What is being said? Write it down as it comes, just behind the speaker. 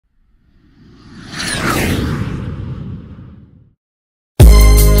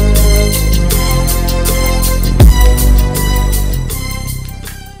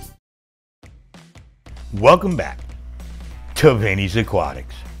Welcome back to Vinny's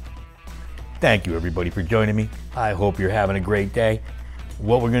Aquatics. Thank you everybody for joining me. I hope you're having a great day.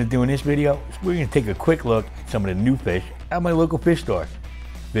 What we're going to do in this video is we're going to take a quick look at some of the new fish at my local fish store,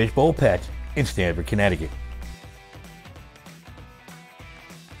 Fishbowl Pets in Stamford, Connecticut.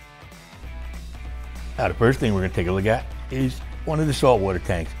 Now the first thing we're going to take a look at is one of the saltwater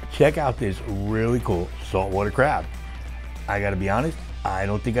tanks. Check out this really cool saltwater crab. I got to be honest, I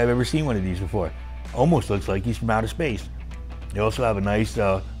don't think I've ever seen one of these before. Almost looks like he's from outer space. They also have a nice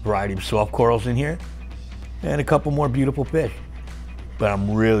variety of soft corals in here and a couple more beautiful fish. But I'm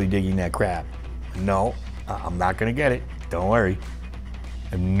really digging that crab. No, I'm not gonna get it. Don't worry. I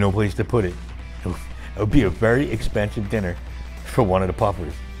have no place to put it. It would be a very expensive dinner for one of the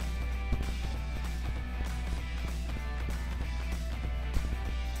puffers.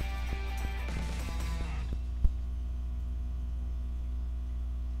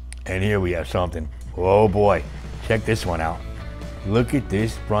 And here we have something. Oh boy, check this one out. Look at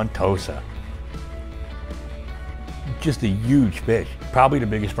this frontosa. Just a huge fish. Probably the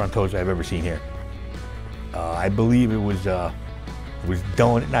biggest frontosa I've ever seen here. I believe it was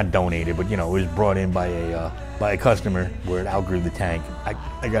not donated, but you know, it was brought in by a customer where it outgrew the tank.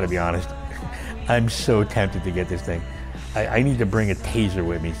 I gotta be honest, I'm so tempted to get this thing. I need to bring a taser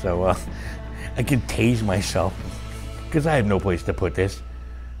with me so I can tase myself because I have no place to put this.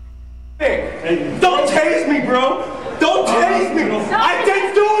 Hey, don't tase me, bro! Don't tase me! I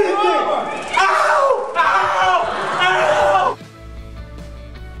didn't do anything! Ow! Ow! Ow!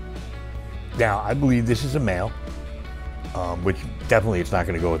 Now, I believe this is a male, which definitely it's not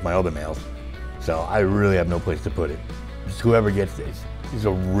going to go with my other males. So I really have no place to put it. Just whoever gets this is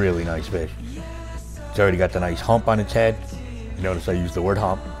a really nice fish. It's already got the nice hump on its head. You notice I used the word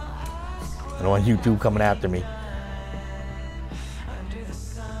hump. I don't want YouTube coming after me.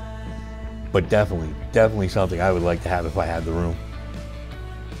 But definitely something I would like to have if I had the room.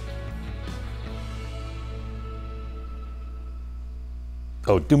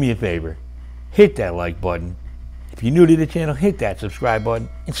 Oh, do me a favor. Hit that like button. If you're new to the channel, hit that subscribe button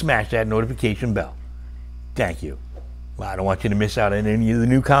and smash that notification bell. Thank you. Well, I don't want you to miss out on any of the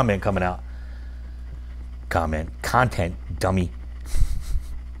new content coming out. Content, dummy.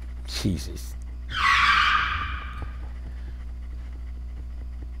 Jesus.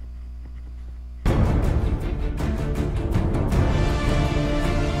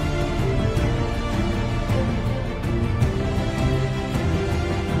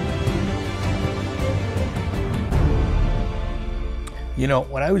 You know,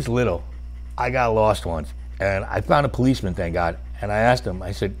 when I was little, I got lost once, and I found a policeman, thank God, and I asked him,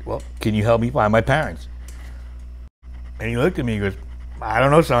 I said, well, can you help me find my parents? And he looked at me and goes, I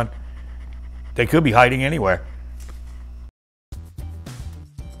don't know, son. They could be hiding anywhere.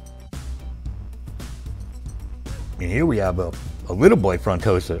 And here we have a little boy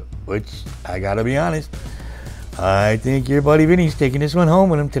frontosa, which, I gotta be honest, I think your buddy Vinny's taking this one home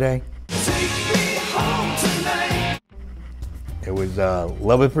with him today. It was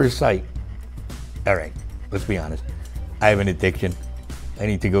love at first sight. All right, let's be honest. I have an addiction. I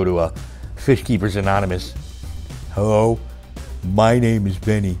need to go to Fish Keepers Anonymous. Hello, my name is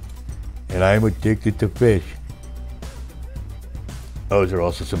Vinny, and I'm addicted to fish. Those are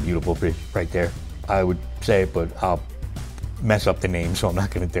also some beautiful fish right there. I would say it, but I'll mess up the name, so I'm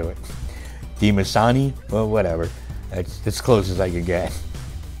not going to do it. Dimasani, well, whatever. That's as close as I can get.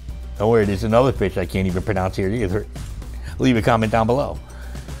 Don't worry, there's another fish I can't even pronounce here either. Leave a comment down below.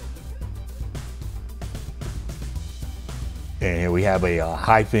 And here we have a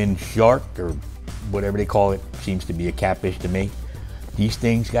high fin shark, or whatever they call it. Seems to be a catfish to me. These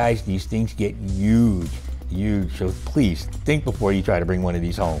things, guys, these things get huge. So please think before you try to bring one of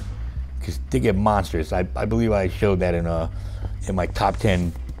these home, because they get monstrous. I believe I showed that in my top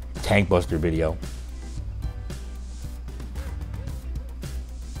 10 tank buster video.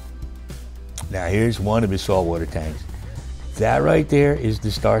 Now here's one of his saltwater tanks. That right there is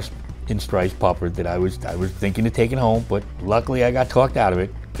the Star and Stripes puffer that I was thinking of taking home, but luckily I got talked out of it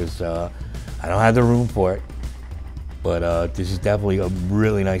because I don't have the room for it. But this is definitely a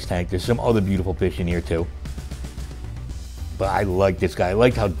really nice tank. There's some other beautiful fish in here too. But I like this guy. I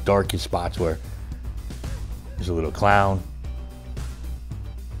liked how dark his spots were. There's a little clown.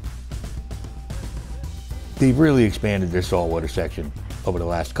 They've really expanded their saltwater section over the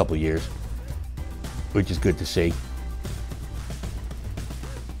last couple of years, which is good to see.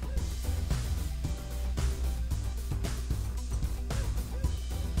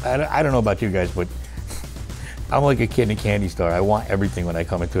 I don't know about you guys, but I'm like a kid in a candy store. I want everything when I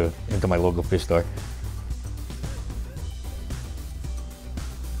come into my local fish store.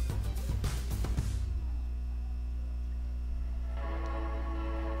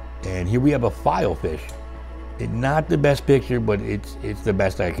 And here we have a filefish. Not the best picture, but it's the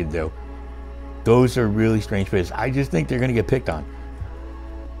best I could do. Those are really strange fish. I just think they're going to get picked on.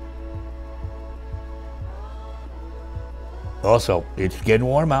 Also, it's getting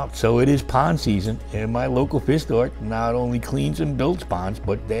warm out, so it is pond season, and my local fish store not only cleans and builds ponds,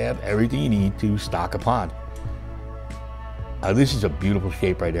 but they have everything you need to stock a pond. This is a beautiful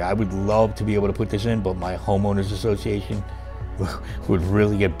shape right there. I would love to be able to put this in, but my homeowners association would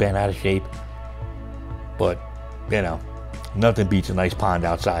really get bent out of shape. But, you know, nothing beats a nice pond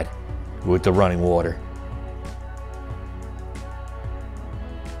outside with the running water.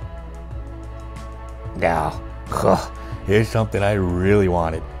 Now, here's something I really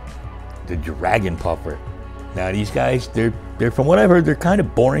wanted. The dragon puffer. Now these guys, they're from what I've heard, they're kind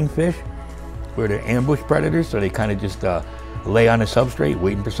of boring fish, where they're ambush predators, so they kind of just lay on a substrate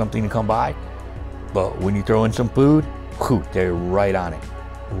waiting for something to come by. But when you throw in some food, whew, they're right on it,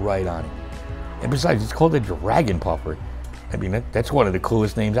 right on it. And besides, it's called a dragon puffer. I mean, that's one of the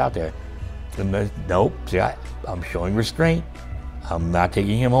coolest names out there. And nope, see, I'm showing restraint. I'm not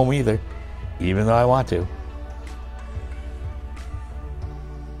taking him home either, even though I want to.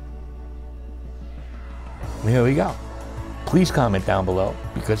 Here we go. Please comment down below,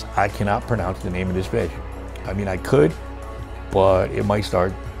 because I cannot pronounce the name of this fish. I mean, I could, but it might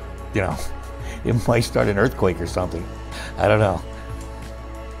start, you know, it might start an earthquake or something. I don't know.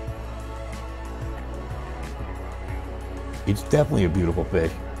 It's definitely a beautiful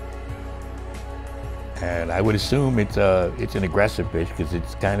fish. And I would assume it's an aggressive fish, because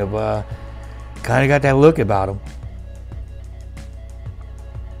it's kind of got that look about him.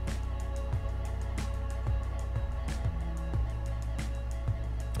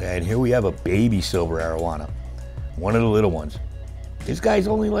 And here we have a baby silver arowana, one of the little ones. This guy's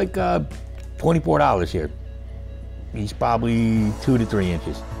only like $24 here. He's probably 2 to 3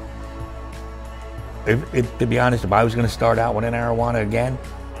 inches. To be honest, if I was going to start out with an arowana again,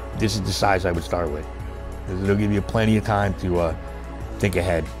 this is the size I would start with. It'll give you plenty of time to think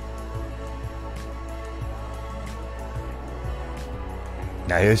ahead.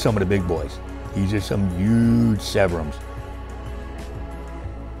 Now here's some of the big boys. These are some huge severums.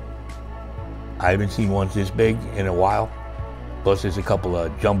 I haven't seen ones this big in a while. Plus there's a couple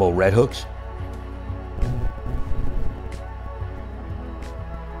of jumbo red hooks.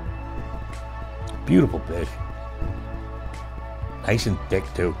 Beautiful fish. Nice and thick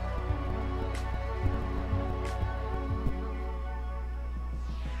too.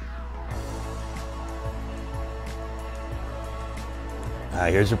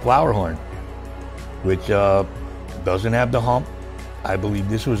 Here's a flower horn, which doesn't have the hump. I believe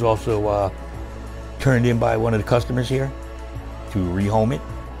this was also turned in by one of the customers here to rehome it,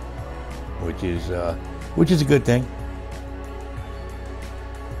 which is a good thing.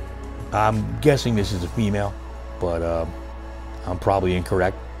 I'm guessing this is a female, but I'm probably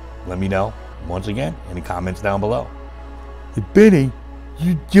incorrect. Let me know once again in the comments down below. Hey, Vinny,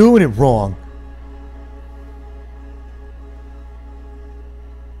 you're doing it wrong.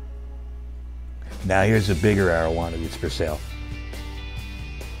 Now here's a bigger arowana that's for sale.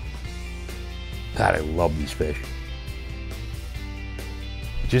 God, I love these fish.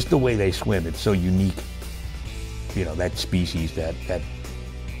 Just the way they swim, it's so unique. You know, that species, that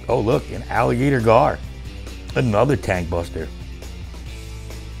oh look, an alligator gar. Another tank buster.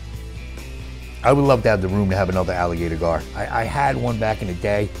 I would love to have the room to have another alligator gar. I had one back in the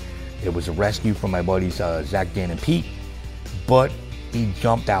day. It was a rescue from my buddies Zach, Dan, and Pete, but he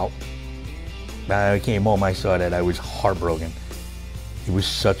jumped out. When I came home, I saw that. I was heartbroken. He was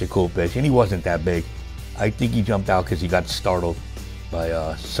such a cool fish, and he wasn't that big. I think he jumped out because he got startled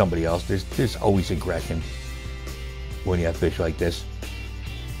by somebody else. There's always aggression when you have fish like this.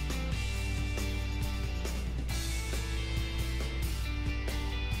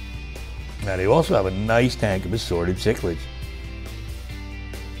 Now they also have a nice tank of assorted cichlids.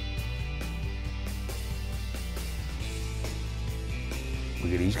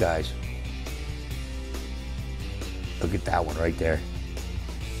 Look at these guys. Look at that one right there.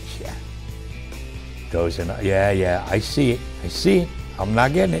 Yeah. Those are yeah, I see it. I see it. I'm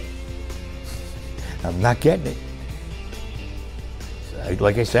not getting it. I'm not getting it.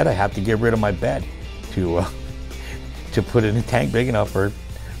 Like I said, I have to get rid of my bed to put in a tank big enough for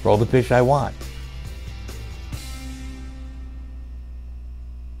all the fish I want.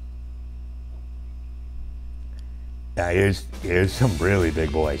 Now here's some really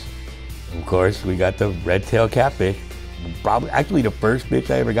big boys. Of course, we got the red-tailed catfish. Probably, actually, the first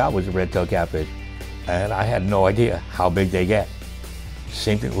fish I ever got was a red-tailed catfish, and I had no idea how big they get.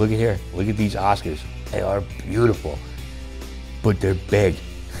 Same thing. Look at here. Look at these Oscars. They are beautiful, but they're big.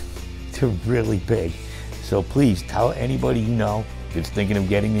 are really big. So please tell anybody you know that's thinking of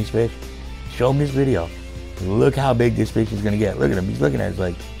getting these fish, show them this video. Look how big this fish is gonna get. Look at him, he's looking at it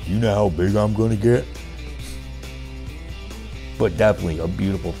like, you know how big I'm gonna get? But definitely a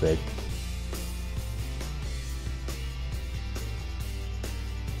beautiful fish.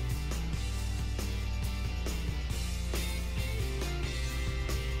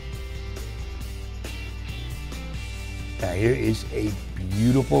 Now here is a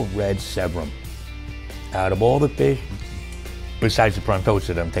beautiful red sebrum. Out of all the fish, besides the frontosa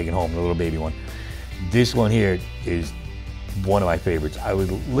that I'm taking home, the little baby one, this one here is one of my favorites. I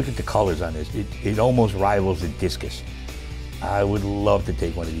would look at the colors on this. It almost rivals the discus. I would love to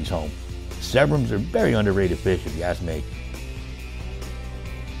take one of these home. Sebrums are very underrated fish if you ask me.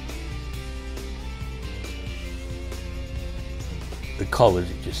 The colors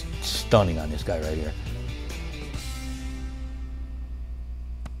are just stunning on this guy right here.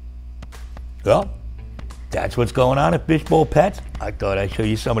 Well, that's what's going on at Fishbowl Pets. I thought I'd show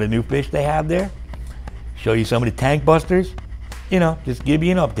you some of the new fish they have there. Show you some of the tank busters. You know, just give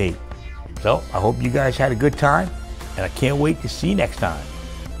you an update. So I hope you guys had a good time, and I can't wait to see you next time.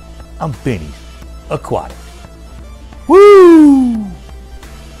 I'm Vinny's Aquatics. Woo!